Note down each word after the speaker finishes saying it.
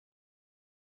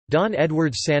Don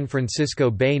Edwards San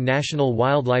Francisco Bay National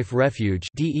Wildlife Refuge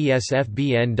is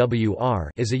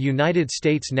a United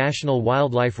States national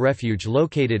wildlife refuge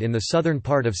located in the southern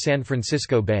part of San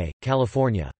Francisco Bay,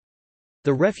 California.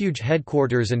 The refuge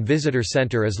headquarters and visitor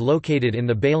center is located in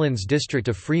the Baylands district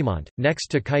of Fremont, next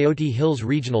to Coyote Hills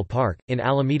Regional Park, in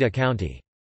Alameda County.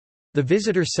 The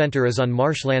visitor center is on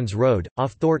Marshlands Road,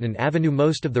 off Thornton Avenue.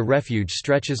 Most of the refuge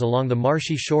stretches along the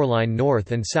marshy shoreline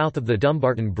north and south of the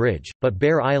Dumbarton Bridge, but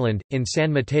Bear Island, in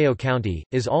San Mateo County,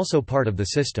 is also part of the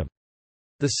system.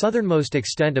 The southernmost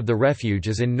extent of the refuge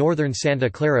is in northern Santa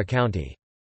Clara County.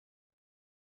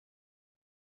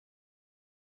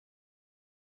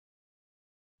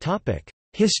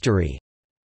 History.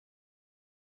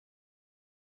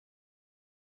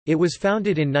 It was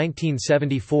founded in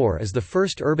 1974 as the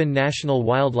first urban national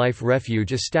wildlife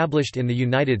refuge established in the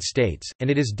United States,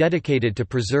 and it is dedicated to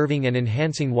preserving and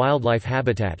enhancing wildlife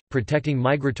habitat, protecting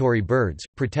migratory birds,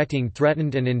 protecting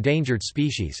threatened and endangered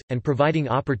species, and providing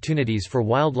opportunities for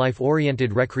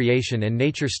wildlife-oriented recreation and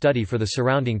nature study for the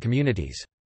surrounding communities.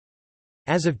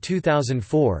 As of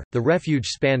 2004, the refuge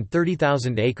spanned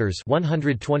 30,000 acres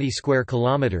 (120 square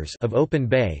kilometers) of open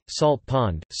bay, salt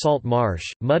pond, salt marsh,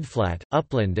 mudflat,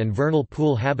 upland and vernal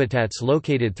pool habitats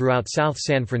located throughout South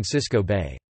San Francisco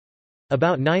Bay.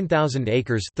 About 9,000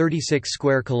 acres (36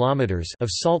 square kilometers) of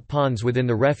salt ponds within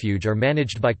the refuge are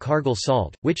managed by Cargill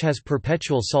Salt, which has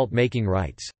perpetual salt-making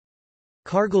rights.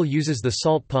 Cargill uses the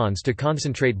salt ponds to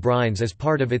concentrate brines as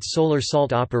part of its solar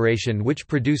salt operation, which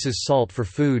produces salt for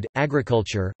food,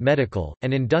 agriculture, medical,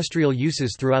 and industrial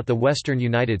uses throughout the western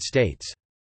United States.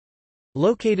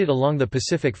 Located along the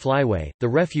Pacific Flyway, the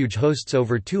refuge hosts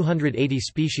over 280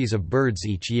 species of birds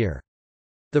each year.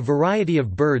 The variety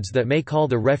of birds that may call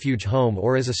the refuge home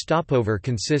or as a stopover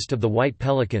consist of the white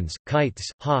pelicans, kites,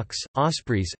 hawks,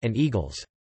 ospreys, and eagles.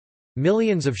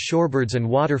 Millions of shorebirds and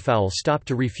waterfowl stop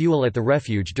to refuel at the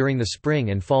refuge during the spring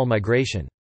and fall migration.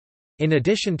 In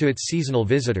addition to its seasonal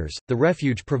visitors, the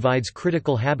refuge provides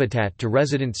critical habitat to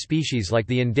resident species like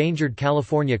the endangered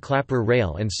California clapper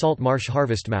rail and salt marsh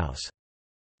harvest mouse.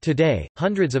 Today,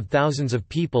 hundreds of thousands of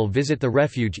people visit the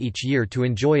refuge each year to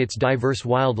enjoy its diverse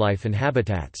wildlife and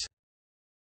habitats.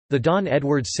 The Don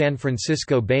Edwards San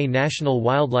Francisco Bay National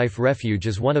Wildlife Refuge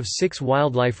is one of 6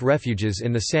 wildlife refuges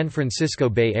in the San Francisco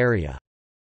Bay Area.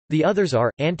 The others are,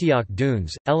 Antioch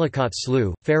Dunes, Ellicott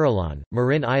Slough, Farallon,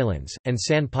 Marin Islands, and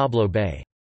San Pablo Bay.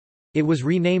 It was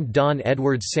renamed Don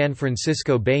Edwards San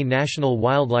Francisco Bay National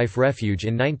Wildlife Refuge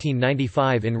in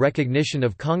 1995 in recognition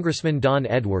of Congressman Don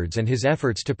Edwards and his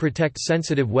efforts to protect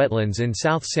sensitive wetlands in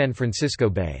South San Francisco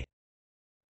Bay.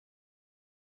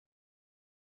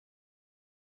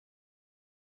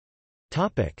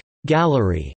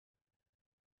 Gallery.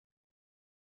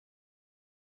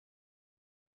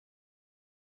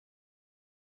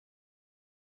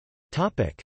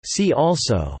 See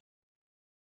also: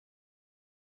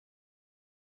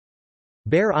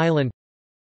 Bear Island,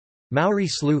 Maury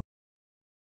Slough,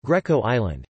 Greco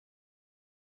Island.